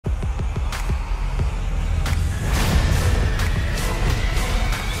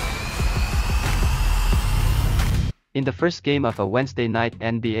In the first game of a Wednesday night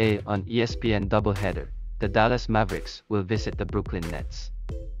NBA on ESPN doubleheader, the Dallas Mavericks will visit the Brooklyn Nets.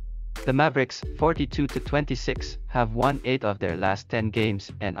 The Mavericks, 42-26, have won 8 of their last 10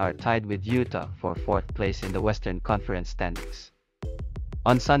 games and are tied with Utah for 4th place in the Western Conference standings.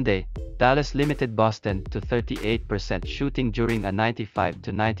 On Sunday, Dallas limited Boston to 38% shooting during a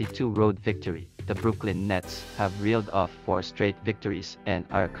 95-92 road victory. The Brooklyn Nets have reeled off 4 straight victories and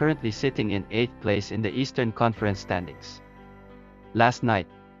are currently sitting in 8th place in the Eastern Conference standings. Last night,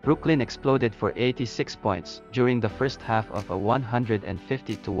 Brooklyn exploded for 86 points during the first half of a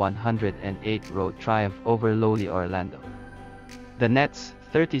 150-108 road triumph over lowly Orlando. The Nets,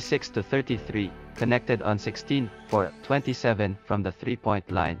 36-33, connected on 16 for 27 from the three-point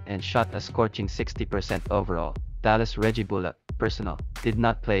line and shot a scorching 60% overall. Dallas' Reggie Bullock, personal, did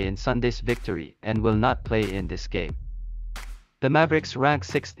not play in Sunday's victory and will not play in this game. The Mavericks rank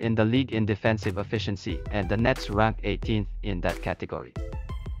 6th in the league in defensive efficiency and the Nets rank 18th in that category.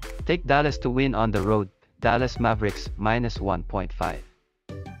 Take Dallas to win on the road. Dallas Mavericks -1.5.